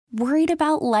Worried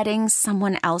about letting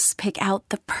someone else pick out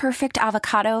the perfect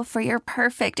avocado for your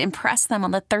perfect impress them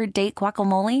on the third date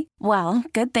guacamole? Well,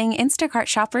 good thing Instacart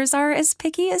shoppers are as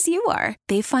picky as you are.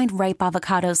 They find ripe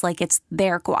avocados like it's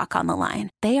their guac on the line.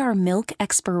 They are milk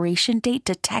expiration date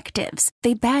detectives.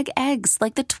 They bag eggs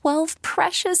like the 12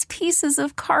 precious pieces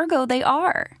of cargo they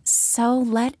are. So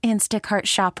let Instacart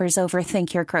shoppers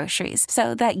overthink your groceries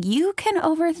so that you can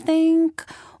overthink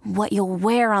what you'll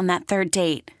wear on that third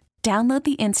date. Download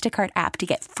the Instacart app to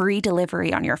get free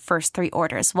delivery on your first 3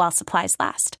 orders while supplies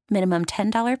last. Minimum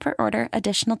 $10 per order.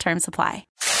 Additional terms apply.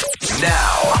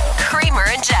 Now, Kramer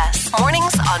and Jess.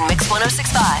 Mornings on Mix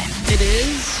 106.5. It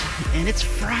is, and it's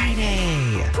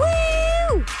Friday.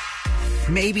 Woo!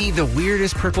 Maybe the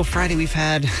weirdest Purple Friday we've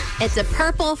had. It's a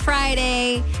Purple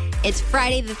Friday. It's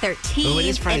Friday the 13th. Oh, it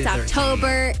is Friday it's the 13th.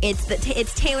 October.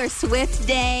 It's Taylor Swift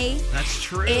Day. That's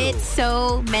true. It's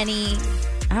so many,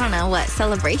 I don't know what,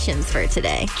 celebrations for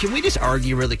today. Can we just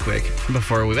argue really quick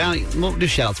before we'll do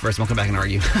shout-outs first and we'll come back and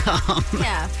argue.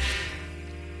 Yeah.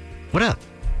 What up?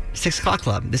 6 o'clock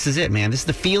club. This is it, man. This is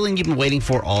the feeling you've been waiting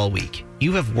for all week.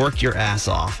 You have worked your ass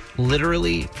off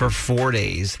literally for 4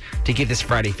 days to get this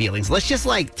Friday feelings. Let's just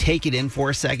take it in for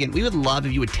a second. We would love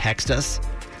if you would text us.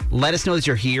 Let us know that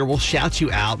you're here. We'll shout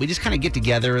you out. We just kind of get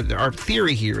together. Our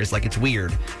theory here is it's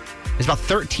weird. There's about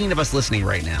 13 of us listening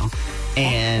right now.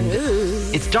 And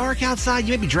it's dark outside.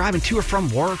 You may be driving to or from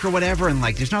work or whatever. And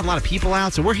there's not a lot of people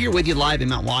out. So we're here with you live in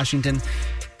Mount Washington.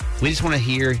 We just want to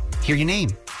hear your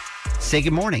name. Say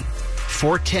good morning.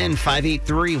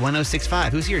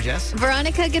 410-583-1065. Who's here, Jess?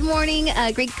 Veronica, good morning.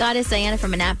 Greek goddess Diana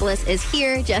from Annapolis is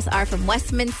here. Jess R. from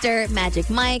Westminster. Magic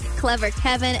Mike. Clever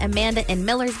Kevin. Amanda in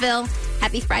Millersville.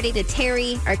 Happy Friday to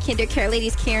Terry. Our Kinder Care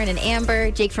ladies, Karen and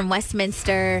Amber. Jake from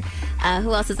Westminster.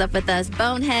 Who else is up with us?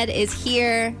 Bonehead is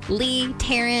here. Lee,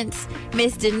 Terrence.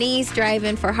 Miss Denise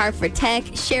driving for Hartford Tech.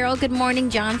 Cheryl, good morning.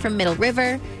 John from Middle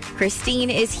River. Christine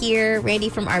is here. Randy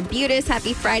from Arbutus.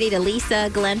 Happy Friday to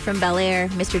Lisa. Glenn from Bel Air.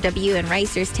 Mr. W in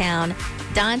Ricerstown.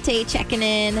 Dante checking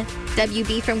in.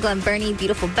 WB from Glen Burnie.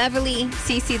 Beautiful Beverly.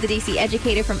 CC the DC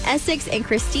educator from Essex. And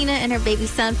Christina and her baby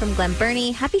son from Glen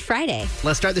Burnie. Happy Friday.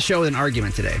 Let's start the show with an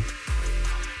argument today.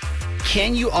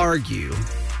 Can you argue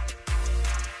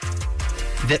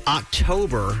that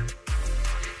October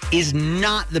is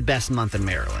not the best month in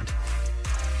Maryland?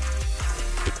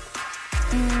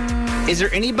 Is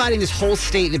there anybody in this whole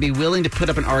state that'd be willing to put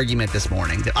up an argument this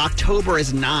morning that October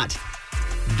is not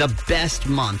the best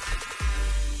month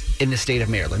in the state of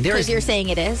Maryland? Because you're saying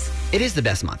it is? It is the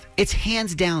best month. It's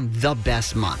hands down the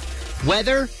best month.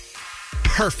 Weather,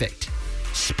 perfect.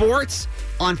 Sports,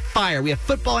 on fire. We have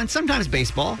football and sometimes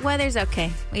baseball. Weather's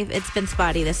okay. It's been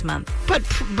spotty this month. But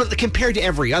compared to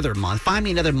every other month, find me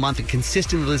another month that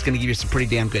consistently is going to give you some pretty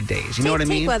damn good days. You know what I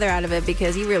mean? Take weather out of it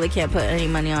because you really can't put any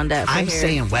money on that. I'm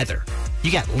saying weather.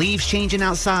 You got leaves changing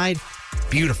outside.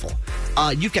 Beautiful.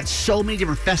 You've got so many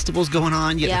different festivals going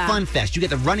on. You got the Fun Fest. You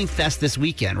got the Running Fest this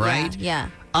weekend, right? Yeah.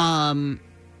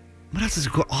 What else is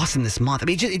awesome this month? I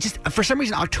mean, it just for some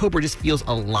reason, October just feels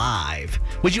alive.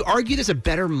 Would you argue there's a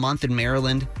better month in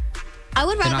Maryland I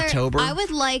would rather, in October? I would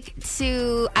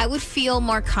feel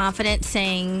more confident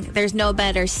saying there's no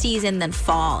better season than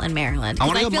fall in Maryland. I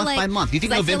want to go month by month. Do you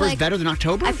think November is better than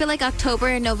October? I feel like October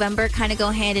and November kind of go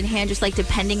hand in hand, just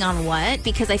depending on what.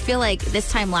 Because I feel like this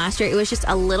time last year, it was just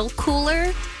a little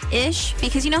cooler-ish.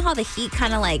 Because you know how the heat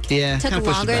kind of took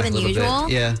longer than usual?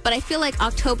 Yeah. But I feel like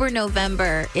October,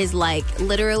 November is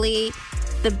literally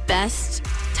the best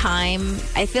time.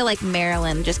 I feel like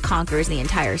Maryland just conquers the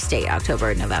entire state, October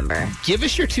and November. Give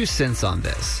us your 2 cents on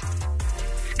this.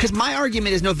 Because my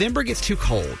argument is November gets too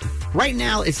cold. Right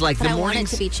now, it's the mornings. I want it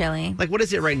to be chilly. What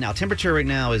is it right now? Temperature right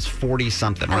now is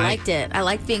 40-something, right? I liked it. I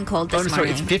liked being cold this morning. Sorry,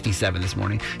 it's 57 this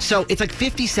morning. So it's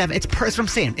 57. That's what I'm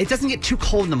saying. It doesn't get too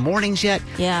cold in the mornings yet.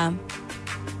 Yeah.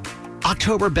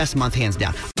 October, best month, hands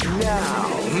down.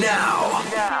 Now.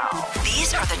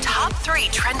 These are the top 3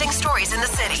 trending stories in the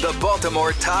city. The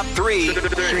Baltimore top 3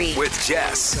 with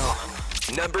Jess.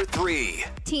 Number 3.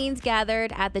 Teens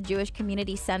gathered at the Jewish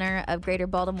Community Center of Greater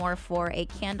Baltimore for a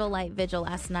candlelight vigil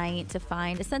last night to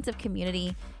find a sense of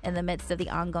community in the midst of the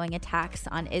ongoing attacks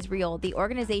on Israel. The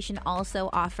organization also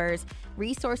offers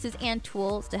resources and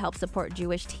tools to help support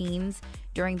Jewish teens.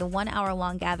 During the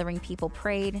 1-hour-long gathering, people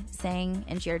prayed, sang,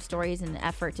 and shared stories in an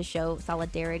effort to show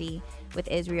solidarity with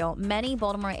Israel. Many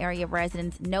Baltimore area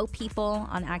residents know people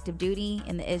on active duty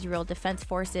in the Israel Defense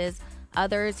Forces,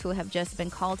 others who have just been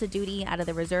called to duty out of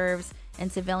the reserves,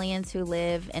 and civilians who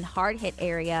live in hard-hit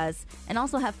areas and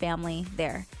also have family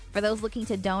there. For those looking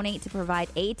to donate to provide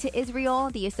aid to Israel,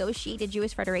 the Associated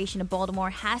Jewish Federation of Baltimore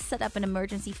has set up an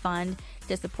emergency fund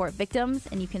to support victims,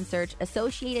 and you can search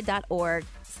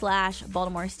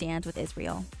associated.org/Baltimore Stands with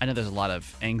Israel. I know there's a lot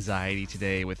of anxiety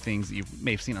today with things that you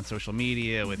may have seen on social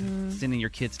media, with sending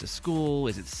your kids to school.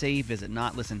 Is it safe? Is it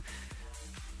not? Listen,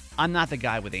 I'm not the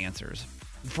guy with answers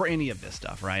for any of this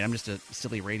stuff, right? I'm just a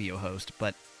silly radio host,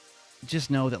 but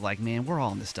just know that, like, man, we're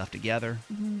all in this stuff together.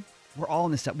 We're all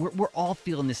in this stuff. We're all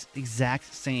feeling this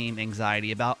exact same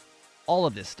anxiety about all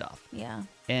of this stuff. Yeah.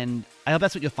 And I hope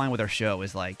that's what you'll find with our show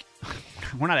is, like,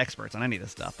 we're not experts on any of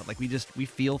this stuff, but, like, we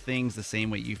feel things the same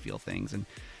way you feel things. And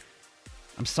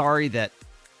I'm sorry that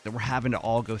we're having to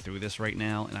all go through this right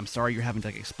now. And I'm sorry you're having to,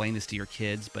 like, explain this to your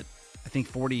kids. But I think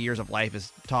 40 years of life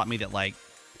has taught me that, like,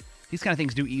 these kind of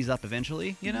things do ease up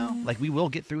eventually, you know? Like, we will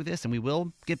get through this, and we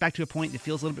will get back to a point that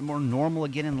feels a little bit more normal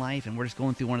again in life, and we're just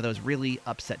going through one of those really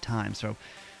upset times. So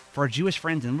for our Jewish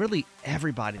friends and really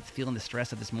everybody that's feeling the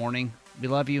stress of this morning, we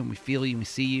love you, and we feel you, and we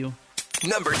see you.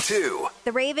 Number 2.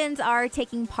 The Ravens are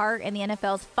taking part in the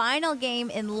NFL's final game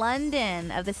in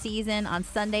London of the season on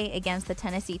Sunday against the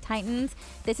Tennessee Titans.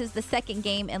 This is the second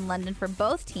game in London for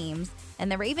both teams,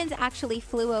 and the Ravens actually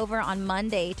flew over on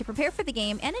Monday to prepare for the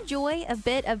game and enjoy a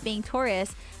bit of being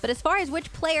tourists. But as far as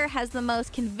which player has the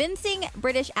most convincing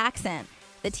British accent,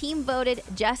 the team voted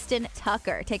Justin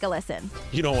Tucker. Take a listen.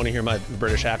 You don't want to hear my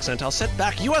British accent. I'll set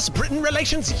back U.S.-Britain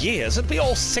relations years. It'll be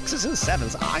all 6s and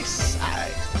 7s, I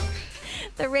say.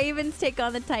 The Ravens take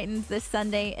on the Titans this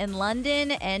Sunday in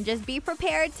London, and just be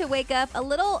prepared to wake up a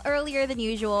little earlier than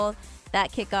usual.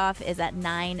 That kickoff is at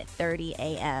 9:30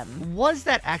 a.m. Was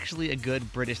that actually a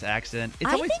good British accent?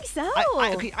 I think so.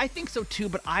 I think so too,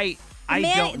 but I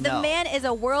don't know. The man is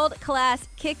a world-class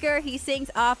kicker. He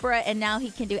sings opera, and now he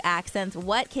can do accents.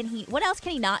 What else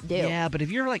can he not do? Yeah, but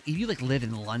if you live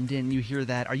in London, you hear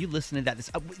that. Are you listening to that?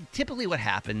 Typically, what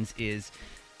happens is,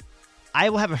 I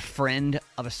will have a friend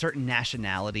of a certain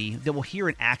nationality that will hear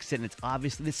an accent, and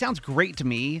it sounds great to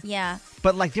me. Yeah.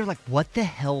 But, like, they're like, what the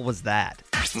hell was that?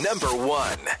 Number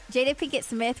 1. Jada Pinkett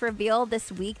Smith revealed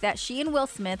this week that she and Will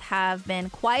Smith have been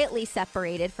quietly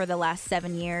separated for the last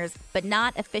 7 years, but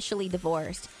not officially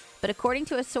divorced. But according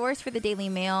to a source for the Daily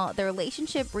Mail, the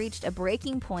relationship reached a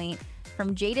breaking point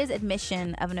from Jada's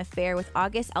admission of an affair with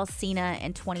August Alsina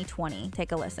in 2020.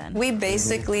 Take a listen. We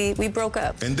broke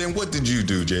up. And then what did you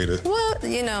do, Jada? Well,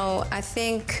 I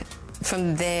think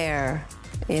from there,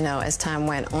 as time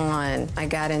went on, I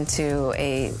got into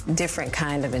a different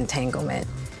kind of entanglement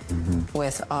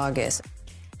with August.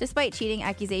 Despite cheating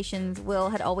accusations, Will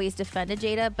had always defended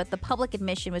Jada, but the public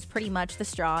admission was pretty much the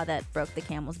straw that broke the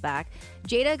camel's back.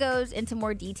 Jada goes into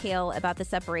more detail about the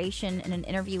separation in an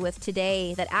interview with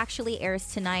Today that actually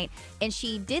airs tonight, and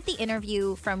she did the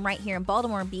interview from right here in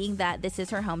Baltimore, being that this is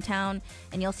her hometown,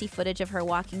 and you'll see footage of her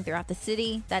walking throughout the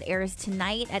city. That airs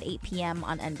tonight at 8 p.m.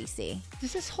 on NBC.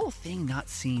 Does this whole thing not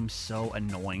seem so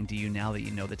annoying to you now that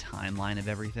you know the timeline of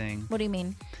everything? What do you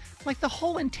mean? Like the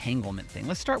whole entanglement thing.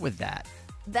 Let's start with that.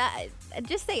 That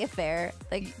just say affair,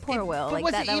 like poor Will, like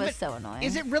that was so annoying.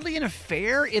 Is it really an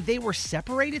affair if they were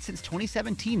separated since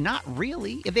 2017? Not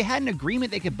really. If they had an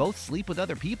agreement they could both sleep with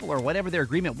other people or whatever their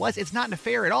agreement was, it's not an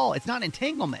affair at all. It's not an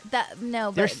entanglement.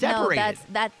 They're separated.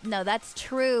 That's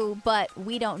true, but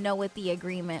we don't know what the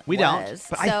agreement was. We don't. But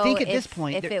so I think at this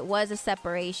point, if it was a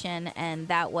separation and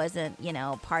that wasn't,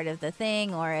 part of the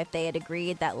thing, or if they had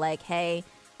agreed that, like, hey,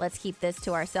 let's keep this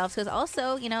to ourselves, because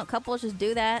also, couples just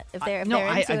do that if they're into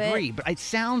I agree, it. But it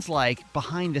sounds like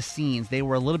behind the scenes they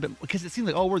were a little bit, because it seems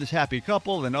like, oh, we're this happy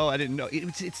couple, and I didn't know.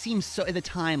 It seems so at the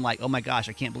time like, oh my gosh,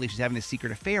 I can't believe she's having this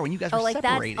secret affair when you guys were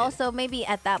separated. That also maybe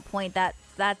at that point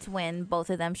that's when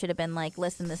both of them should have been like,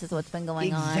 listen, this is what's been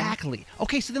going on. Exactly.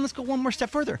 Okay, so then let's go one more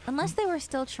step further. Unless they were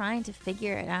still trying to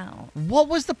figure it out. What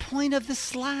was the point of the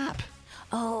slap?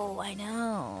 Oh, I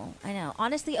know.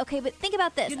 Honestly, okay, but think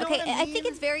about this. I think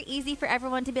it's very easy for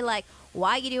everyone to be like,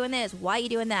 why are you doing this? Why are you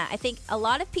doing that? I think a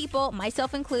lot of people,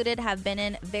 myself included, have been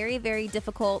in very, very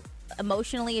difficult,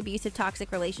 emotionally abusive, toxic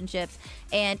relationships.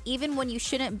 And even when you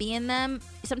shouldn't be in them,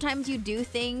 sometimes you do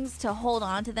things to hold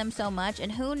on to them so much.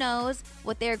 And who knows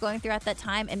what they're going through at that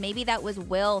time. And maybe that was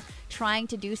Will trying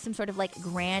to do some sort of like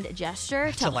grand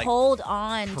gesture to like hold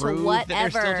on to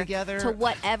whatever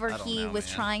he was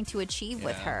trying to achieve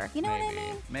with her. You know what I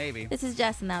mean? Maybe. This is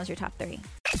Jess, and that was your top 3.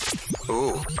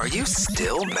 Ooh, are you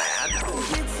still mad?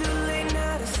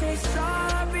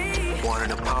 Want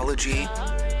an apology?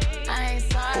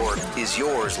 Or is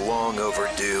yours long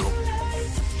overdue?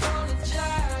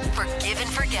 Forgive and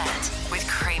Forget with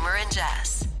Kramer and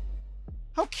Jess.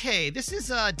 Okay, this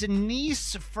is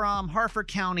Denise from Harford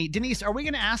County. Denise, are we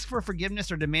going to ask for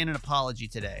forgiveness or demand an apology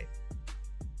today?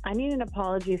 I need an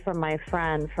apology from my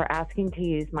friend for asking to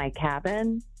use my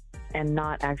cabin and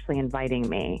not actually inviting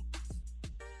me.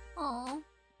 Aw.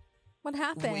 What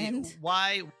happened?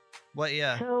 Why? What?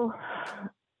 Yeah. So,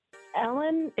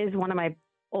 Ellen is one of my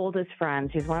oldest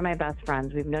friends. She's one of my best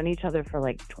friends. We've known each other for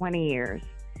like 20 years.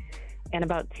 And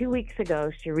about 2 weeks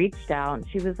ago, she reached out and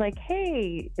she was like,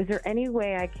 hey, is there any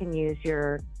way I can use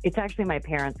it's actually my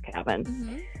parents' cabin.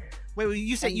 Mm-hmm. Wait,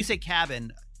 you say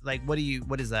cabin. Like, what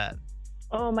is that?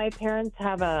 Oh, my parents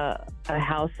have a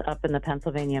house up in the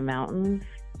Pennsylvania mountains.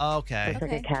 Okay. It's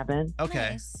like a cabin. Okay.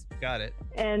 Nice. Got it.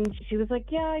 And she was like,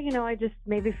 yeah, I just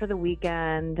maybe for the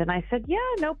weekend. And I said, yeah,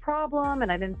 no problem.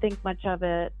 And I didn't think much of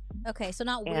it. Okay, so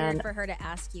not weird for her to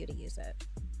ask you to use it.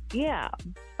 Yeah.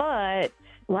 But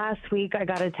last week I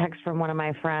got a text from one of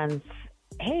my friends.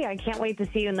 Hey, I can't wait to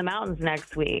see you in the mountains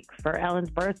next week for Ellen's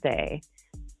birthday.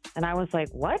 And I was like,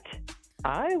 what?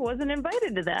 I wasn't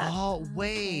invited to that. Oh,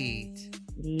 wait.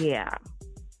 Yeah.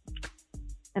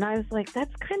 And I was like,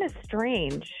 that's kind of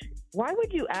strange. Why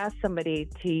would you ask somebody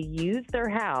to use their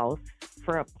house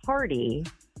for a party?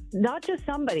 Not just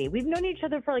somebody. We've known each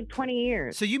other for like 20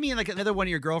 years. So you mean like another one of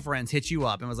your girlfriends hit you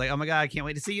up and was like, oh my God, I can't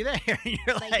wait to see you there. And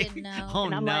you're like, oh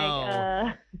and I'm no.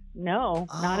 like, no,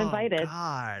 not invited.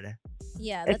 God.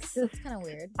 Yeah, that's kind of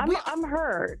weird. I'm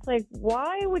hurt. Like,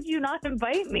 why would you not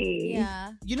invite me?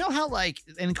 Yeah. You know how, like,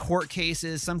 in court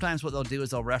cases, sometimes what they'll do is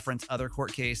they'll reference other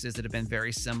court cases that have been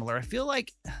very similar. I feel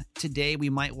like today we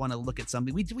might want to look at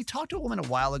something. We talked to a woman a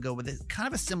while ago with kind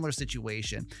of a similar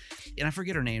situation, and I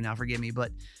forget her name now, forgive me,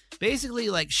 but basically,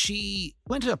 like, she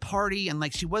went to a party and,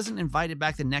 like, she wasn't invited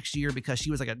back the next year because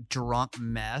she was, like, a drunk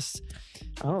mess.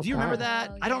 Oh, do you remember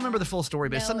that? Oh, I don't remember the full story,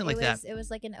 but No, it's something like that. It was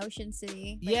like in Ocean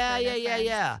City.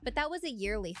 Yeah. But that was a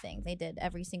yearly thing they did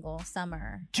every single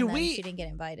summer. She didn't get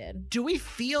invited. Do we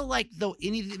feel like, though,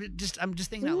 I'm just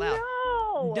thinking out loud.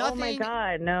 No. Oh, my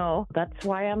God, no. That's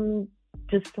why I'm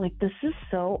just like, this is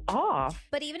so off.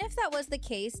 But even if that was the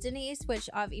case, Denise, which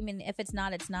I mean, if it's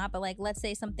not, it's not. But like, let's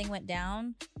say something went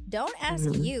down, don't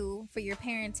ask you for your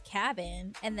parents'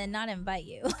 cabin and then not invite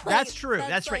you. That's true.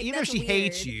 That's right. Even if she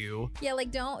hates you. Yeah,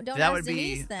 like don't that ask would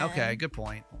Denise be then. okay. Good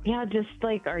point. Yeah, just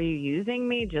like, are you using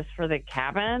me just for the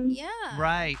cabin? Yeah.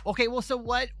 Right. Okay. Well, so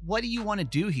what do you want to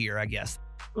do here? I guess.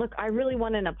 Look, I really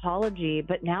want an apology,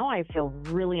 but now I feel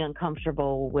really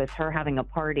uncomfortable with her having a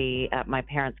party at my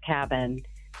parents' cabin.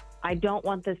 I don't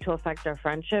want this to affect our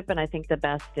friendship, and I think the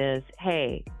best is,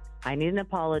 hey, I need an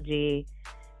apology,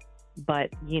 but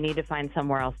you need to find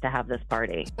somewhere else to have this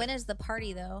party. When is the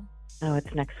party, though? Oh,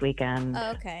 it's next weekend.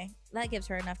 Oh, okay. That gives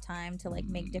her enough time to like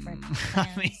make different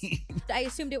plans. I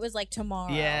assumed it was like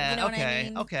tomorrow. Yeah. You know what I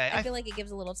mean? Okay. I feel like it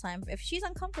gives a little time. If she's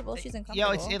uncomfortable, she's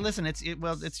uncomfortable. Yeah. Listen. It's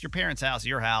your parents' house,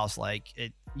 your house. Like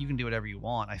you can do whatever you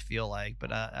want. I feel like,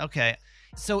 but okay.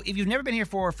 So if you've never been here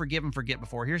for Forgive and Forget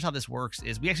before, here's how this works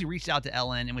is we actually reached out to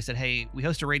Ellen and we said, hey, we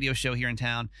host a radio show here in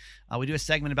town. We do a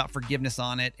segment about forgiveness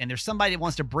on it. And there's somebody that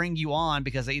wants to bring you on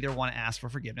because they either want to ask for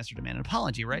forgiveness or demand an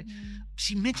apology, right? Mm-hmm.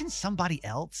 She mentioned somebody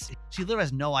else. She literally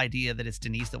has no idea that it's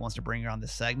Denise that wants to bring her on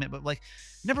this segment. But like,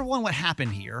 number one, what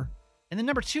happened here? And then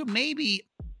number two, maybe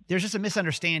there's just a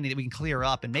misunderstanding that we can clear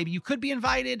up and maybe you could be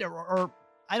invited or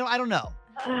I don't know.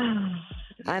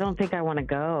 I don't think I want to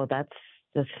go. That's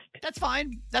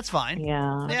fine.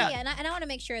 Yeah. And I want to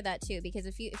make sure of that too, because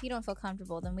if you don't feel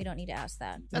comfortable, then we don't need to ask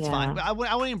that. That's fine. But I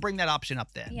wouldn't even bring that option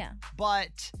up then. Yeah.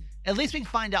 But at least we can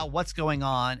find out what's going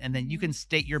on, and then you can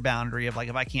state your boundary of like,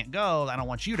 if I can't go, I don't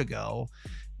want you to go,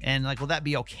 and like, will that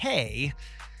be okay?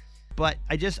 But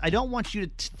I don't want you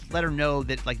to let her know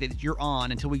that like that you're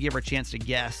on until we give her a chance to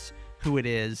guess who it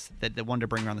is that wanted to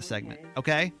bring her on the segment.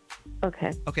 Okay.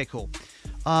 Okay. Cool.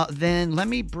 Then let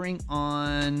me bring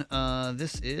on,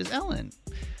 this is Ellen.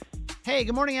 Hey,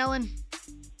 good morning, Ellen.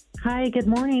 Hi, good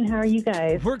morning. How are you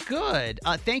guys? We're good.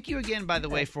 Thank you again, by the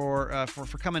way, for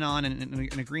coming on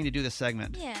and agreeing to do this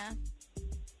segment. Yeah.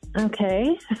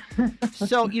 Okay.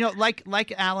 So,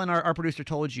 like Alan, our producer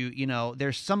told you,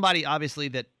 there's somebody obviously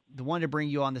that wanted to bring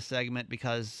you on the segment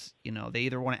because, they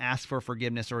either want to ask for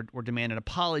forgiveness or demand an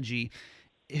apology.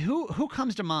 Who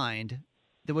comes to mind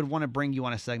that would want to bring you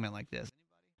on a segment like this?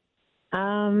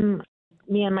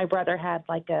 Me and my brother had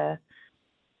like a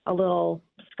little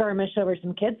skirmish over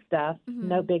some kid stuff. Mm-hmm.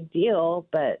 No big deal,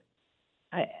 but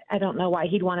I don't know why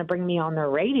he'd want to bring me on the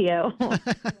radio.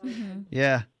 Mm-hmm.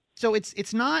 Yeah. So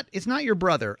it's not your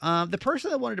brother. The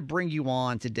person that wanted to bring you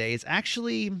on today is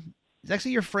actually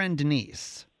your friend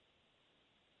Denise.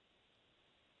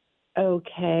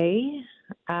 Okay.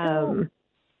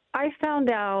 I found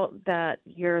out that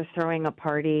you're throwing a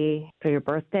party for your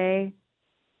birthday,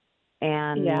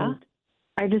 and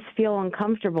I just feel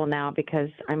uncomfortable now because,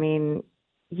 I mean,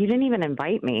 you didn't even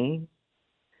invite me.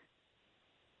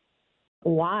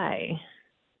 Why?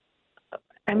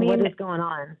 I mean, what is going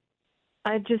on?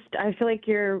 I feel like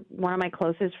you're one of my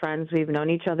closest friends. We've known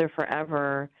each other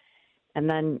forever. And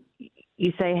then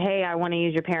you say, hey, I want to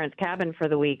use your parents' cabin for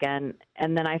the weekend.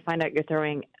 And then I find out you're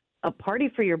throwing a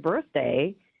party for your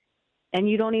birthday and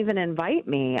you don't even invite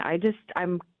me.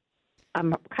 I'm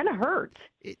kind of hurt.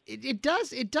 It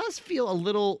does feel a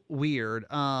little weird.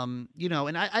 You know,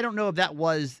 and I don't know if that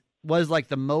was like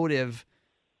the motive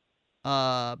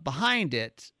behind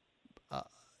it.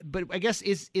 But I guess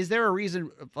is there a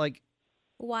reason like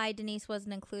why Denise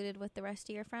wasn't included with the rest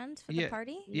of your friends for the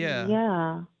party? Yeah.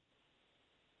 Yeah.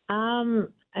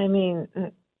 I mean,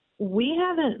 we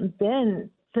haven't been,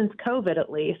 since COVID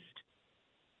at least,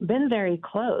 been very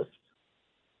close.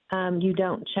 You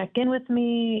don't check in with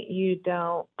me. You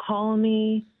don't call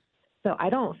me. So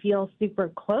I don't feel super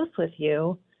close with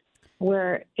you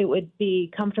where it would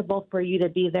be comfortable for you to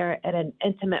be there at an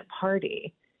intimate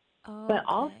party. Oh, but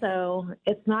also,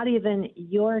 it's not even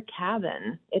your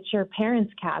cabin. It's your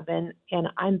parents' cabin, and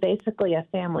I'm basically a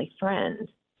family friend.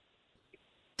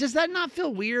 Does that not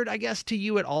feel weird, I guess, to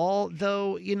you at all,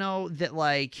 though, you know, that,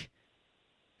 like,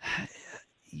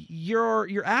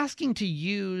 you're asking to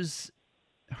use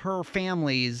her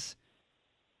family's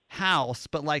house,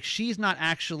 but, like, she's not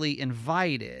actually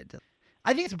invited.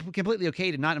 I think it's completely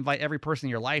okay to not invite every person in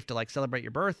your life to, like, celebrate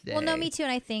your birthday. Well, no, me too.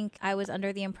 And I think I was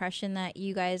under the impression that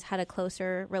you guys had a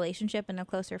closer relationship and a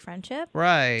closer friendship.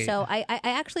 Right. So I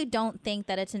actually don't think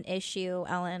that it's an issue,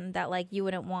 Ellen, that, like, you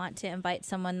wouldn't want to invite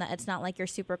someone that it's not like you're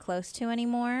super close to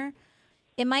anymore.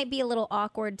 It might be a little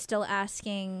awkward still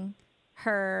asking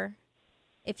her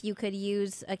if you could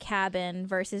use a cabin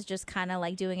versus just kind of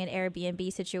like doing an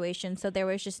Airbnb situation. So there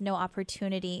was just no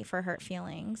opportunity for hurt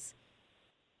feelings.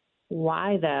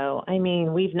 Why, though? I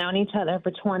mean, we've known each other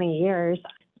for 20 years,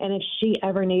 and if she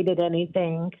ever needed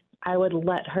anything, I would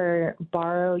let her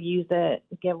borrow, use it,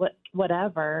 give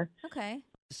whatever. Okay.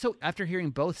 So after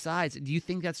hearing both sides, do you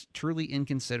think that's truly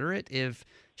inconsiderate if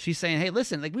she's saying, hey,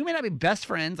 listen, like, we may not be best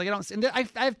friends. Like, I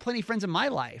have plenty of friends in my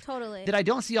life totally that I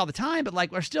don't see all the time, but,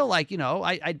 like, we're still, like, you know,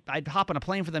 I'd hop on a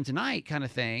plane for them tonight kind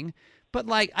of thing. But,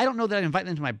 like, I don't know that I'd invite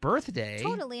them to my birthday.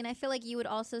 Totally. And I feel like you would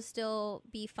also still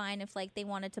be fine if, like, they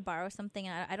wanted to borrow something.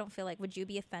 And I don't feel like, would you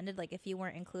be offended, like, if you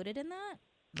weren't included in that?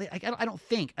 Like, I don't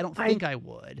think I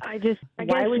would. I guess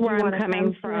where I'm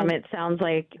coming from, it sounds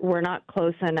like we're not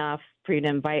close enough for you to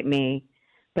invite me,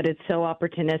 but it's so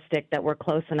opportunistic that we're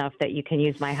close enough that you can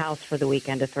use my house for the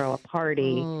weekend to throw a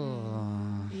party.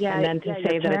 Yeah, and then to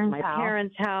say that it's my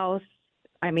parents' house.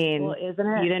 I mean, well, isn't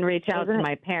it? You didn't reach out to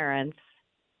my parents.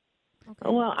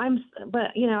 Okay. Well, but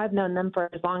you know, I've known them for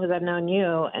as long as I've known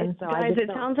you, and so guys,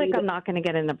 it sounds like I'm not going to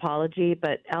get an apology,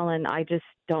 but Ellen, I just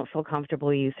don't feel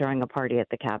comfortable you throwing a party at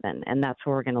the cabin, and that's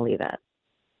where we're going to leave it.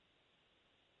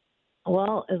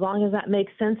 Well, as long as that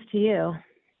makes sense to you.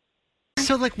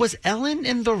 So, like, was Ellen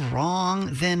in the wrong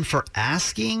then for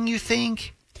asking, you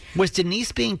think? Was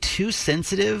Denise being too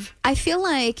sensitive? I feel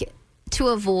like to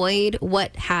avoid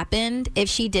what happened, if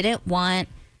she didn't want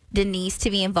Denise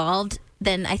to be involved,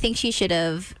 then I think she should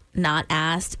have not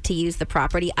asked to use the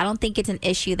property. I don't think it's an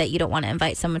issue that you don't want to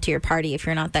invite someone to your party if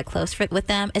you're not that close with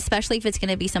them, especially if it's going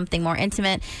to be something more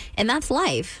intimate. And that's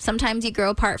life. Sometimes you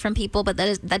grow apart from people, but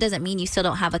that doesn't mean you still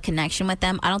don't have a connection with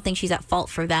them. I don't think she's at fault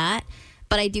for that.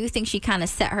 But I do think she kind of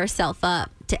set herself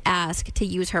up to ask to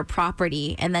use her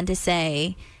property and then to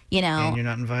say, you know. And you're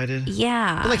not invited?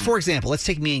 Yeah. But, like, for example, let's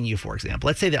take me and you, for example.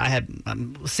 Let's say that I had,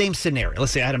 same scenario.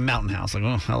 Let's say I had a mountain house, like,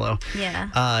 oh, hello.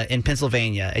 Yeah. In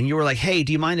Pennsylvania. And you were like, hey,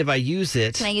 do you mind if I use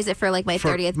it? Can I use it for, like, my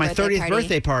 30th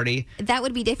birthday party? That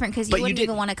would be different because you wouldn't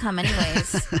even want to come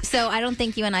anyways. So I don't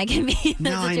think you and I can be in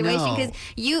that situation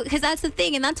because that's the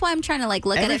thing. And that's why I'm trying to, like,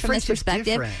 look at it from this perspective.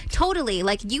 Different. Totally.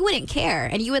 Like, you wouldn't care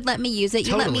and you would let me use it.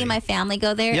 You let me and my family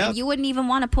go there and you wouldn't even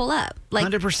want to pull up. Like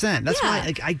 100%. That's why,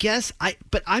 like, I guess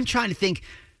but I'm trying to think,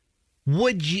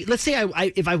 would you, let's say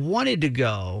if I wanted to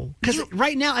go, because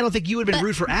right now I don't think you would have been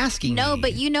rude for asking me.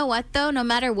 But you know what, though? No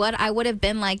matter what, I would have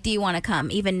been like, do you want to come?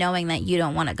 Even knowing that you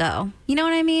don't want to go. You know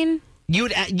what I mean? You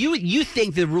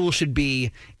think the rule should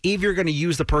be if you're going to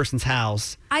use the person's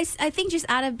house. I think just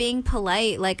out of being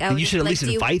polite, like I would you should at least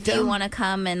invite them. Do you want to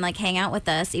come and like hang out with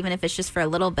us, even if it's just for a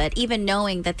little bit, even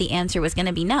knowing that the answer was going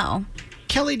to be no.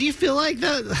 Kelly, do you feel like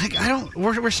that? Like,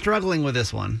 we're struggling with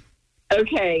this one.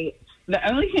 Okay. The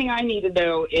only thing I need to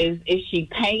know is she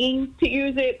paying to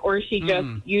use it or is she just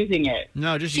using it?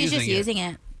 No, she's just using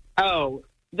it. Oh,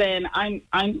 then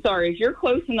I'm sorry. If you're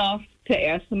close enough to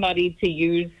ask somebody to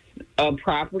use a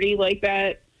property like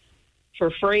that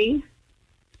for free,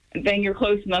 then you're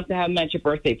close enough to have them at your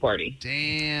birthday party.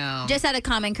 Damn. Just out of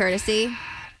common courtesy.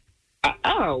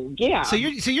 Oh, yeah. So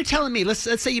you're telling me, let's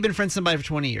say you've been friends with somebody for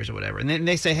 20 years or whatever, and then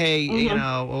they say, hey, you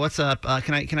know, what's up?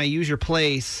 Can I use your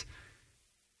place?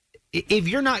 If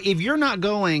you're not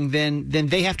going, then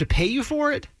they have to pay you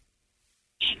for it?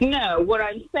 No, what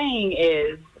I'm saying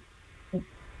is,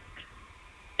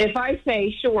 if I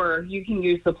say, sure, you can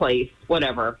use the place,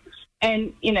 whatever,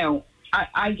 and, you know,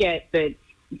 I get that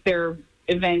there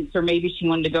events, or maybe she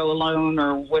wanted to go alone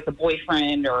or with a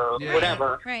boyfriend or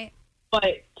whatever. Right.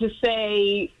 But to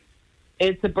say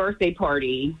it's a birthday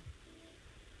party,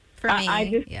 for me,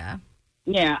 I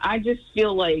just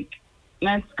feel like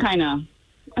that's kind of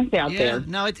out there.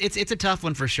 No, it's a tough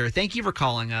one for sure. Thank you for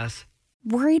calling us.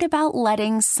 Worried about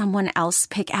letting someone else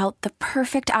pick out the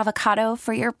perfect avocado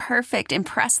for your perfect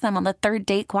impress them on the third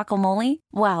date guacamole?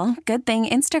 Well, good thing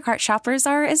Instacart shoppers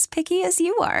are as picky as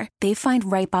you are. They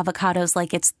find ripe avocados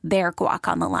like it's their guac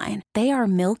on the line. They are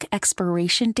milk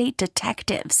expiration date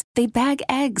detectives. They bag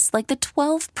eggs like the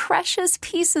 12 precious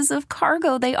pieces of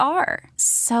cargo they are.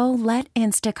 So let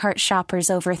Instacart shoppers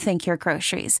overthink your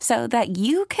groceries so that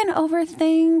you can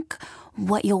overthink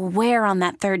what you'll wear on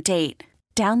that third date.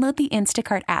 Download the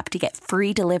Instacart app to get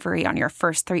free delivery on your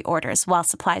first 3 orders while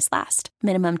supplies last.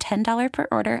 Minimum $10 per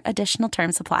order. Additional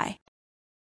terms apply.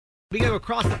 We go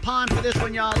across the pond for this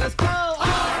one, y'all. Let's go.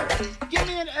 R. Give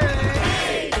me an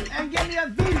A. And give me a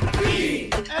V. V.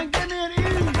 And give me an E.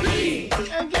 V.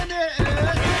 And give me an A.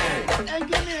 And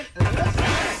give me an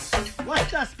S. What's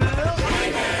that spell?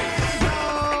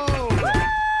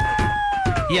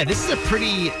 No. Yeah, this is a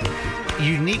pretty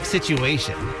unique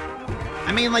situation.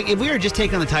 I mean, like, if we were just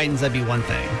taking on the Titans, that'd be one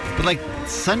thing. But, like,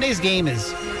 Sunday's game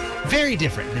is very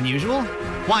different than usual.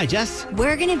 Why, Jess?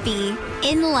 We're going to be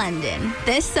in London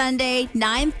this Sunday,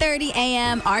 9:30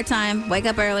 a.m. our time. Wake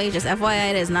up early. Just FYI,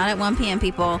 it is not at 1 p.m.,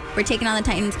 people. We're taking on the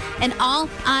Titans. And all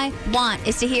I want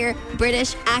is to hear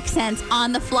British accents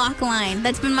on the flock line.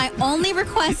 That's been my only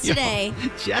request today.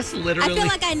 Jess literally... I feel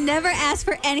like I never asked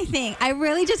for anything. I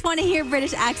really just want to hear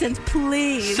British accents,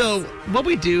 please. So what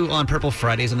we do on Purple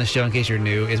Fridays on the show, in case you're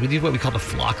new, is we do what we call the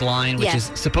flock line, which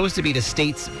is supposed to be the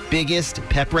state's biggest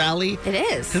pep rally. It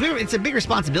is. Because it's a big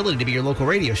responsibility to be your local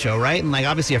radio show, right? And, like,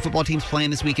 obviously our football team's playing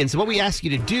this weekend. So what we ask you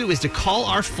to do is to call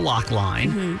our flock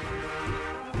line,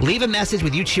 leave a message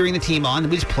with you cheering the team on,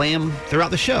 and we just play them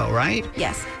throughout the show, right?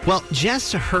 Yes. Well,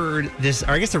 Jess heard this,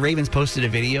 or I guess the Ravens posted a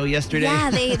video yesterday. Yeah,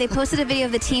 they posted a video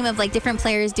of the team of, like, different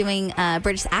players doing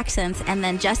British accents, and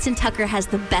then Justin Tucker has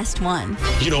the best one.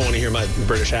 You don't want to hear my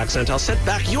British accent? I'll set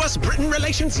back U.S.-Britain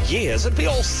relations years. It'll be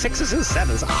all 6s and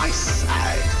 7s, I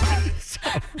say.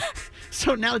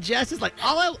 So now Jess is like,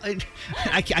 I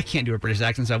can't do a British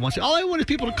accent, so I want to. All I want is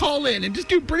people to call in and just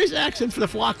do British accents for the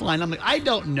flock line. I'm like, I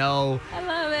don't know. I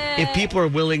love it. If people are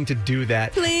willing to do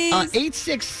that. Please.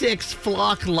 866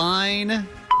 flock line.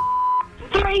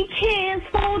 3 cheers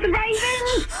for the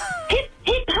Ravens. Hip,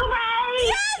 hip, hooray.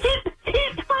 Yes. Hip,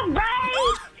 hip, hooray.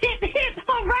 Hip, hip,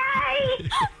 hooray.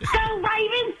 Go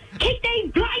Ravens. Kick they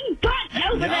bloody butts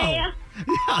over there.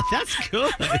 Yeah, that's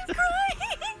good. I'm crying.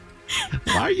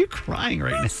 Why are you crying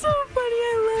right now? That's so funny.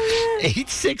 I love it.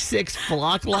 866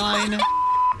 flock line.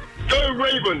 Go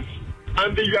Ravens.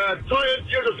 And the Giants,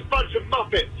 you're just a bunch of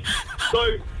muppets.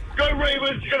 So, go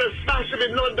Ravens. You're going to smash them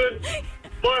in London,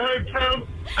 my hometown.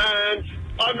 And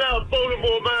I'm now a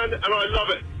Baltimore man, and I love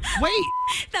it. Wait.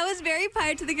 That was very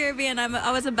Pirates of the Caribbean.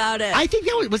 I was about it. I think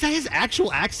was that his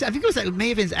actual accent? I think it may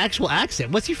have been his actual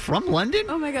accent. Was he from London?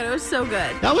 Oh, my God. It was so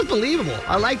good. That was believable.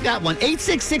 I like that one.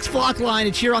 866 flock line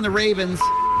to cheer on the Ravens.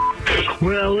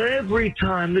 Well, every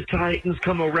time the Titans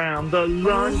come around, the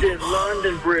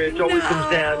London Bridge always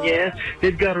comes down, yeah?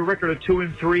 They've got a record of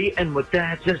 2-3, and what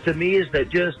that says to me is that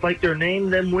just like their name,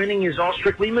 them winning is all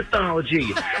strictly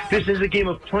mythology. This is a game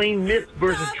of plain myth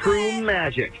versus true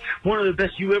magic. One of the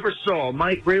best you ever saw.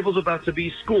 Mike Vrabel's about to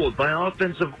be schooled by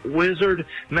offensive wizard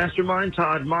mastermind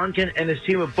Todd Monken and his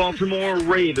team of Baltimore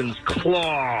Ravens.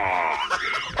 Claw.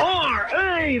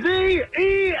 Ravens!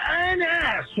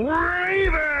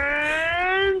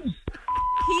 Ravens!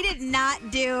 He did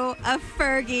not do a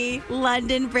Fergie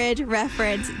London Bridge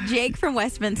reference. Jake from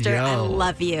Westminster, I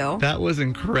love you. That was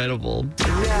incredible.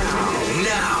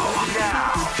 Now.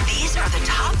 These are the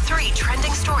top 3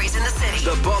 trending stories in the city.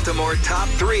 The Baltimore Top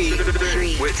 3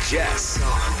 with Jess.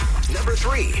 Number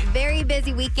 3. Very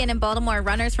busy weekend in Baltimore.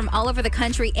 Runners from all over the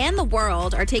country and the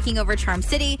world are taking over Charm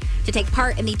City to take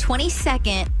part in the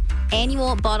 22nd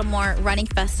annual Baltimore Running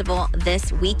Festival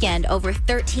this weekend. Over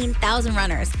 13,000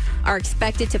 runners are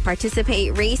expected to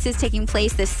participate. Races taking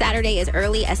place this Saturday as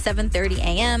early as 7:30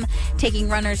 a.m., taking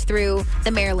runners through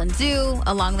the Maryland Zoo,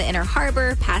 along the Inner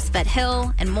Harbor, past Vet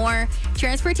Hill, and more.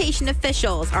 Transportation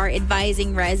officials are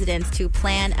advising residents to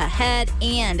plan ahead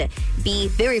and be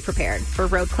very prepared for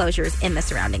road closures in the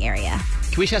surrounding area.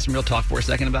 Can we just have some real talk for a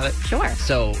second about it? Sure.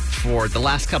 So for the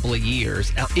last couple of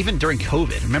years, even during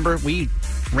COVID, remember we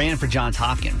ran for Johns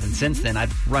Hopkins. And since then,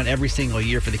 I've run every single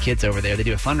year for the kids over there. They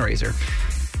do a fundraiser.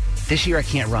 This year, I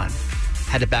can't run.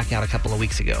 Had to back out a couple of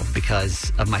weeks ago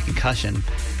because of my concussion.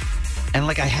 And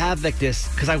like I have like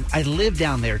this, because I live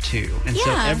down there too. And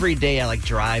so every day I like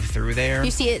drive through there.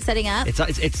 You see it setting up?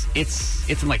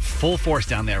 It's in like full force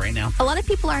down there right now. A lot of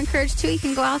people are encouraged too. You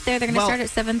can go out there. They're going to start at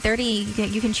 7:30.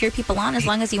 You can cheer people on as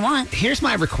long as you want. Here's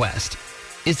my request.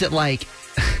 Is that like,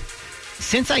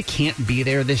 since I can't be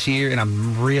there this year and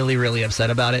I'm really, really upset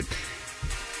about it,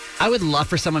 I would love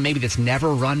for someone maybe that's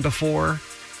never run before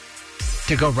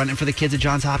to go run it for the kids at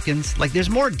Johns Hopkins. Like, there's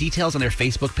more details on their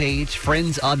Facebook page,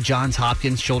 Friends of Johns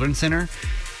Hopkins Children's Center.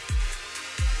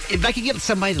 If I could get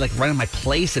somebody to like run in my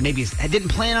place and maybe I didn't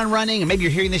plan on running, and maybe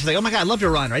you're hearing this, you're like, oh my God, I'd love to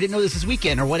run, or I didn't know this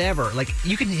weekend, or whatever. Like,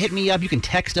 you can hit me up, you can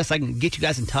text us, I can get you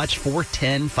guys in touch,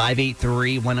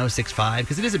 410-583-1065,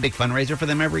 because it is a big fundraiser for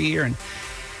them every year. And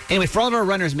anyway, for all of our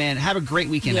runners, man, have a great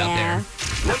weekend out there.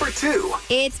 Number 2.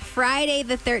 It's Friday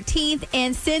the 13th,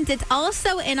 and since it's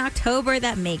also in October,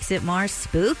 that makes it more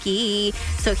spooky.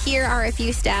 So here are a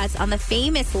few stats on the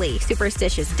famously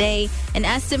superstitious day. An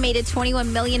estimated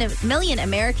 21 million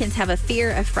Americans have a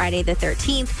fear of Friday the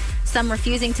 13th, some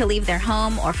refusing to leave their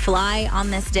home or fly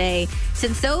on this day.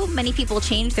 Since so many people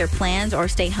change their plans or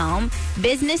stay home,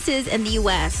 businesses in the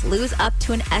U.S. lose up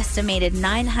to an estimated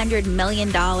 $900 million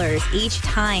each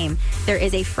time there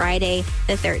is a Friday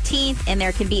the 13th, and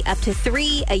there can be up to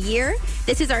 3 a year.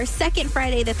 This is our second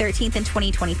Friday the 13th in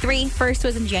 2023. First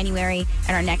was in January,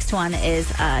 and our next one is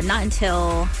not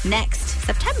until next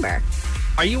September.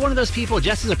 Are you one of those people?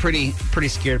 Jess is a pretty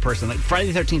scared person. Like Friday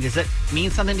the 13th, does that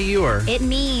mean something to you, or? It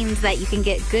means that you can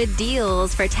get good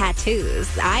deals for tattoos.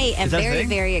 I am very,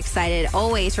 very excited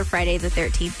always for Friday the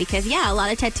 13th because, a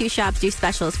lot of tattoo shops do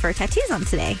specials for tattoos on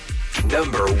today.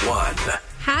 Number 1.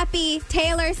 Happy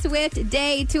Taylor Swift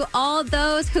Day to all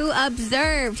those who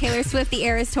observe. Taylor Swift, the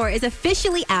Eras Tour, is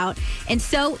officially out, and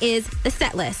so is the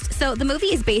set list. So the movie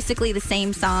is basically the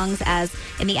same songs as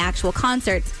in the actual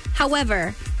concerts.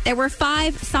 However, there were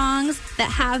 5 songs that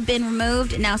have been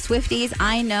removed. Now, Swifties,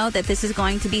 I know that this is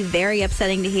going to be very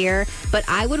upsetting to hear, but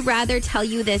I would rather tell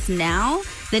you this now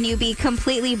than you be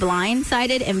completely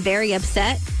blindsided and very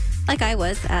upset like I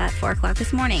was at 4 o'clock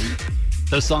this morning.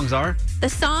 Those songs are? The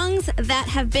songs that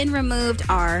have been removed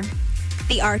are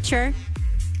The Archer,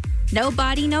 No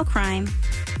Body, No Crime,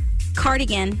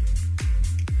 Cardigan,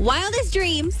 Wildest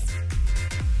Dreams,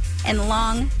 and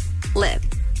Long Live.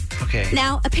 Okay.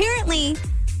 Now, apparently,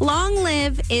 Long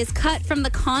Live is cut from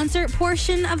the concert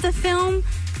portion of the film,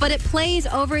 but it plays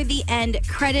over the end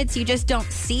credits. You just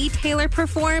don't see Taylor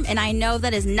perform, and I know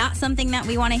that is not something that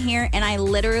we want to hear, and I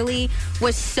literally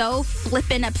was so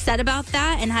flippin' upset about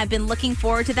that and have been looking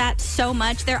forward to that so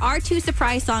much. There are 2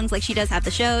 surprise songs, like she does have the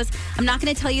shows. I'm not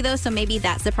going to tell you those, so maybe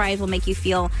that surprise will make you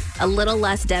feel a little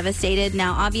less devastated.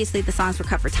 Now, obviously, the songs were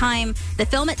cut for time. The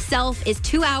film itself is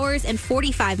 2 hours and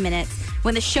 45 minutes,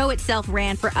 when the show itself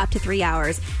ran for up to 3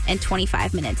 hours and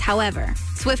 25 minutes. However,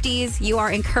 Swifties, you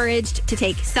are encouraged to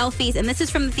take selfies, and this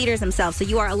is from the theaters themselves, so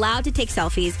you are allowed to take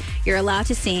selfies, you're allowed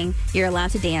to sing, you're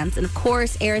allowed to dance, and of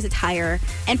course, Eras attire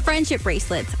and friendship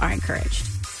bracelets are encouraged.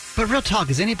 But real talk,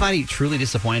 is anybody truly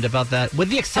disappointed about that? With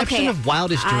the exception of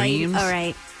Wildest Dreams? All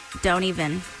right. Don't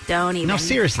even. No,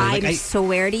 seriously. I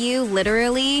swear to you,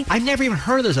 literally. I've never even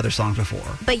heard those other songs before.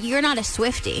 But you're not a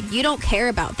Swiftie. You don't care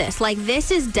about this. Like,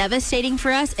 this is devastating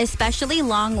for us, especially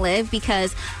Long Live,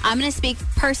 because I'm going to speak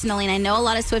personally, and I know a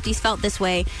lot of Swifties felt this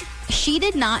way. She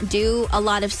did not do a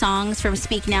lot of songs from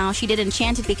Speak Now. She did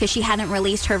Enchanted because she hadn't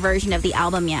released her version of the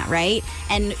album yet, right?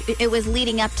 And it was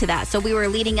leading up to that. So we were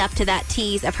leading up to that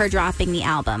tease of her dropping the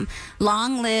album.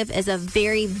 Long Live is a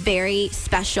very, very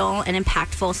special and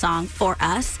impactful song for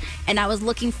us. And I was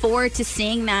looking forward to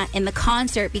seeing that in the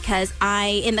concert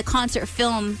in the concert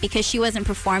film, because she wasn't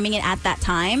performing it at that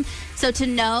time. So to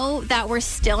know that we're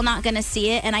still not going to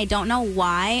see it, and I don't know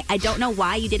why. I don't know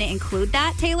why you didn't include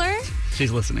that, Taylor.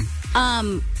 She's listening.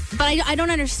 But I don't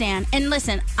understand. And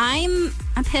listen, I'm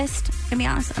pissed. To be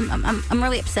honest, I'm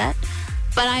really upset.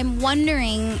 But I'm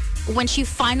wondering, when she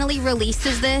finally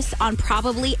releases this on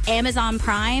probably Amazon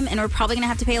Prime, and we're probably gonna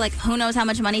have to pay like who knows how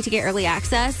much money to get early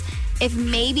access, if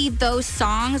maybe those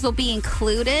songs will be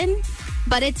included,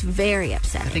 but it's very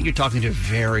upsetting. I think you're talking to a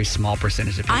very small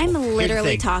percentage of people. I'm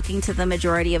literally talking to the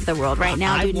majority of the world right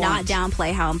now. Do not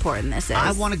downplay how important this is.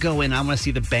 I want to go in, I want to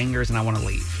see the bangers, and I want to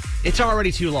leave. It's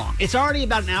already too long. It's already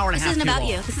about an hour and a half too long.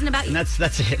 This isn't about you. And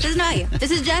that's it. This isn't about you. This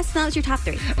is Jess. Now it's your top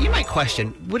 3. You might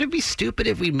question, would it be stupid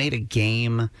if we made a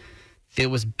game that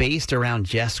was based around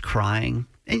Jess crying?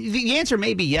 And the answer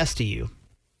may be yes to you.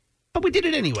 But we did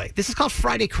it anyway. This is called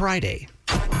Friday CRYDAY.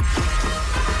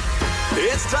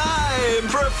 It's time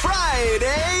for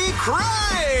Friday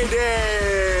CRYDAY.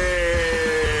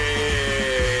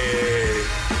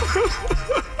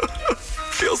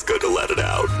 Feels good to let it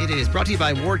out. It is brought to you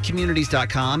by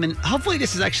wardcommunities.com, and hopefully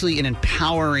this is actually an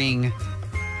empowering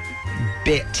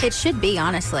bit. It should be,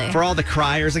 honestly. For all the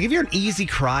criers. Like if you're an easy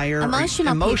crier,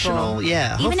 emotional people,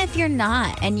 yeah. Even if you're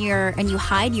not and you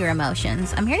hide your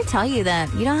emotions, I'm here to tell you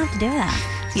that you don't have to do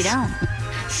that. You don't.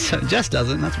 So Jess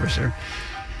doesn't, that's for sure.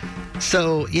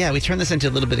 So, yeah, we turn this into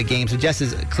a little bit of game. So Jess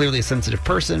is clearly a sensitive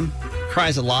person,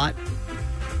 cries a lot.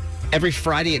 Every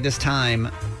Friday at this time,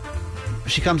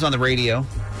 she comes on the radio.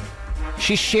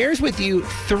 She shares with you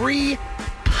 3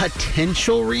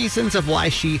 potential reasons of why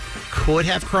she could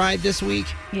have cried this week.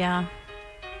 Yeah.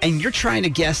 And you're trying to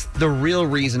guess the real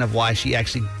reason of why she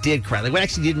actually did cry. Like what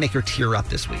actually did make her tear up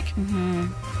this week. Mm-hmm.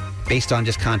 Based on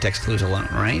just context clues alone,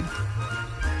 right?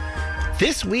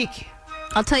 This week,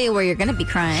 I'll tell you where you're going to be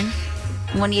crying.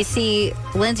 When you see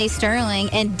Lindsey Sterling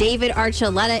and David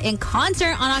Archuleta in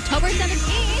concert on October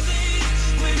 17th.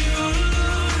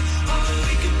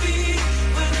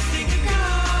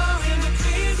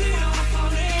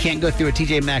 Can't go through a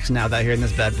TJ Maxx now without hearing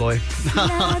this bad boy. So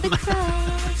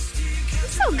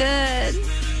good.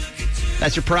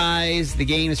 That's your prize. The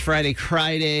game is Friday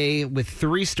CRYDAY with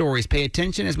 3 stories. Pay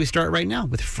attention as we start right now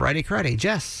with Friday CRYDAY.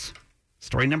 Jess,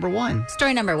 story number 1.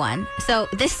 Story number 1. So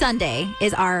this Sunday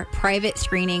is our private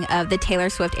screening of the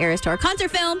Taylor Swift Eras Tour concert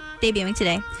film, debuting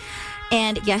today.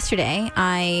 And yesterday,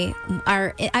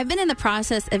 I've been in the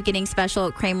process of getting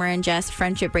special Kramer and Jess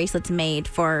friendship bracelets made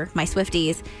for my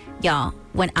Swifties. Y'all,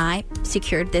 when I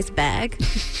secured this bag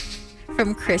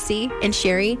from Chrissy and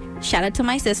Sherry, shout out to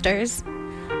my sisters.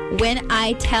 When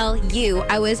I tell you,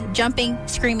 I was jumping,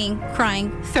 screaming, crying,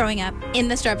 throwing up in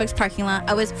the Starbucks parking lot.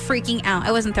 I was freaking out.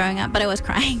 I wasn't throwing up, but I was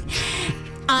crying.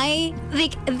 I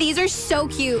think these are so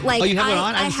cute. Like, oh, you have one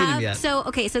on? I haven't seen them yet. So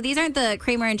these aren't the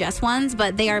Kramer and Jess ones,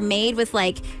 but they are made with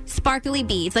like sparkly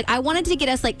beads. Like I wanted to get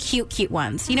us like cute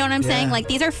ones. You know what I'm saying? Like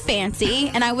these are fancy,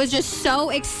 and I was just so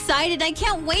excited. I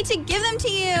can't wait to give them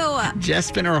to you. Jess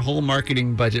spent our whole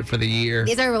marketing budget for the year.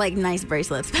 These are like nice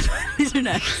bracelets. These are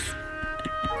nice.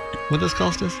 What does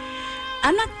cost us?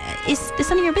 I'm not. It's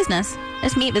none of your business.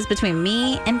 It's between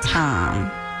me and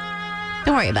Tom.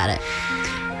 Don't worry about it.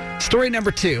 Story number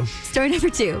 2. Story number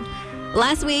 2.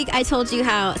 Last week, I told you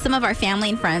how some of our family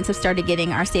and friends have started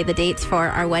getting our save the dates for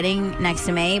our wedding next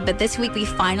to May. But this week, we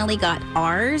finally got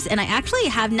ours. And I actually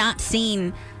have not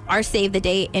seen our save the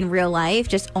date in real life,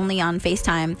 just only on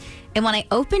FaceTime. And when I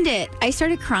opened it, I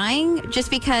started crying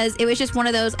just because it was just one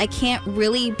of those I can't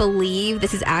really believe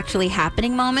this is actually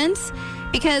happening moments.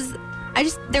 Because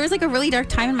there was like a really dark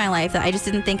time in my life that I just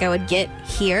didn't think I would get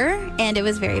here. And it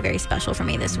was very, very special for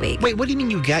me this week. Wait, what do you mean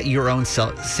you got your own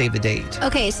save the date?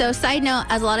 Okay, so side note,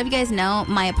 as a lot of you guys know,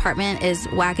 my apartment is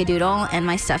wackadoodle and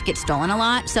my stuff gets stolen a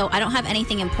lot. So I don't have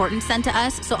anything important sent to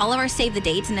us. So all of our save the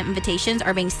dates and invitations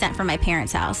are being sent from my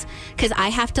parents' house because I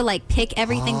have to like pick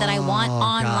everything that I want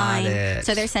online.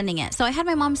 So they're sending it. So I had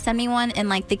my mom send me one in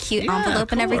like the cute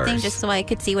envelope and everything just so I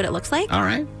could see what it looks like. All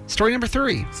right. Story number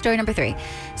 3. Story number 3.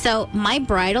 So my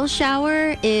bridal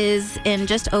shower is in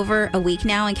just over a week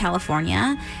now in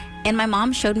California. And my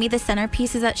mom showed me the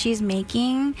centerpieces that she's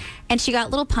making. And she got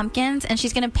little pumpkins and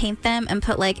she's going to paint them and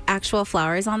put like actual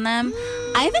flowers on them.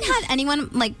 I haven't had anyone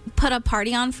like put a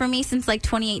party on for me since like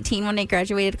 2018 when I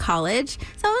graduated college.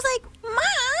 So I was like,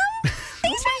 Mom,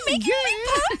 thanks for making my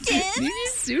pumpkins. Thank you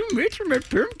so much for my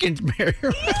pumpkins, Mary.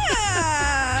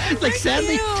 Yeah. Like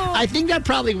sadly, I think that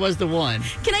probably was the one.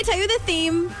 Can I tell you the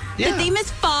theme? Yeah. The theme is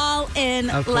fall in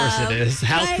love. Of course it is.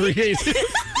 How creative.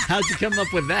 How'd you come up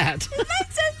with that?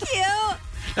 That's so cute.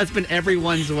 That's been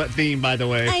everyone's theme, by the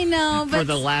way. I know, but for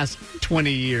the last 20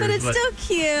 years. But it's still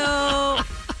cute.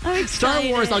 I'm excited. Star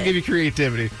Wars, I'll give you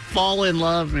creativity. Fall in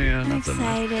love, man. I'm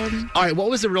excited. All right, what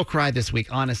was the real cry this week,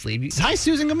 honestly? Hi,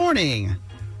 Susan. Good morning.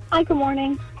 Hi, good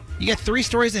morning. You got 3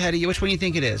 stories ahead of you. Which one do you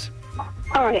think it is?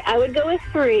 All right, I would go with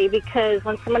 3 because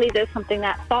when somebody does something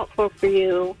that thoughtful for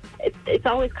you, it's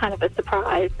always kind of a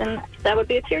surprise, and that would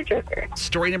be a tearjerker.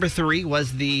 Story number 3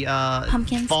 was the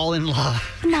Pumpkins. fall in love.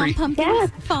 Come on,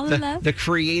 pumpkins. Fall in love. The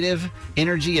creative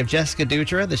energy of Jessica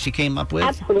Dutra that she came up with.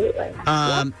 Absolutely.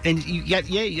 And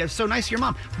you're so nice to your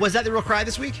mom. Was that the real cry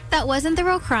this week? That wasn't the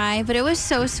real cry, but it was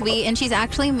so sweet, and she's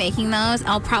actually making those.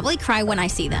 I'll probably cry when I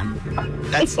see them.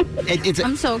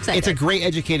 I'm so excited. It's a great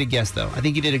educated guess, though. I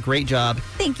think you did a great job.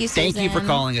 Thank you, Susan. Thank you for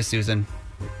calling us, Susan.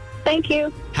 Thank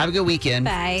you. Have a good weekend.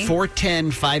 Bye.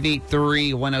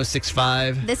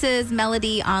 410-583-1065. This is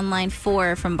Melody Online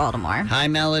 4 from Baltimore. Hi,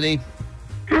 Melody.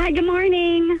 Hi, good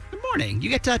morning. Good morning. You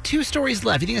get 2 stories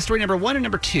left. You think it's story number 1 or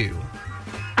number 2?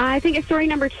 I think it's story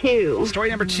number 2. Story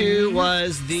number 2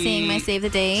 was the... Seeing my Save the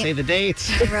Date. Save the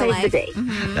Date. Real life. The date.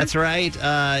 Mm-hmm. That's right.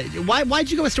 Why'd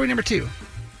you go with story number 2?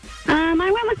 I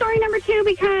went with story number 2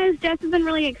 because Jess has been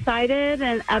really excited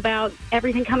and about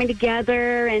everything coming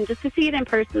together, and just to see it in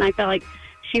person, I felt like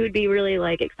she would be really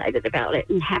excited about it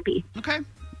and happy. Okay.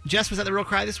 Jess, was that the real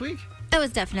cry this week? That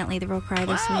was definitely the real cry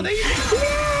this week. There you go.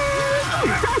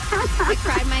 I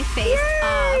cried my face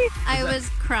off. I was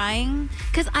crying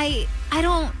because I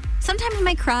don't. Sometimes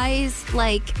my cries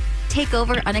take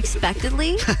over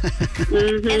unexpectedly,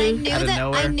 and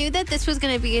I knew that this was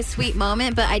going to be a sweet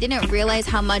moment, but I didn't realize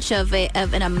how much of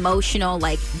an emotional,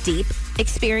 deep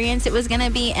experience it was going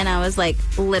to be, and I was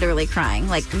literally crying,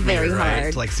 very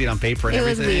hard. To see it on paper and it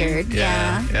everything. It was weird,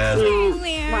 yeah.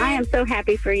 Well, I am so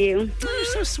happy for you. Oh, you're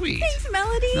so sweet. Thanks,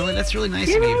 Melody. Melody, that's really nice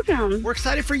You're of you. welcome. We're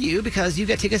excited for you because you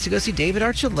got tickets to go see David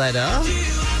Archuleta.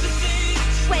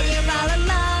 When you're all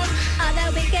alone, all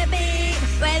that we can be,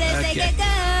 where does it go?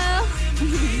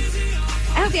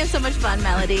 I hope you have so much fun,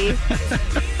 Melody.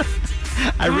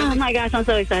 Oh my gosh, I'm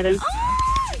so excited.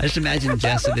 I just imagine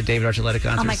Jess at the David Archuleta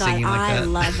concert Oh my God, singing like that. I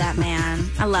love that man.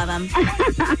 I love him.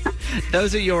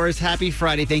 Those are yours. Happy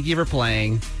Friday. Thank you for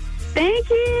playing. Thank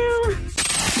you.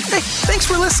 Hey, thanks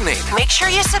for listening. Make sure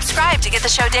you subscribe to get the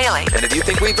show daily. And if you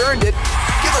think we've earned it,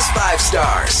 give us 5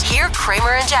 stars. Hear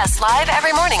Kramer and Jess live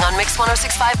every morning on Mix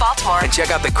 106.5 Baltimore. And check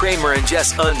out the Kramer and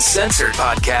Jess Uncensored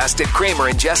podcast at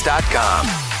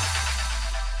kramerandjess.com.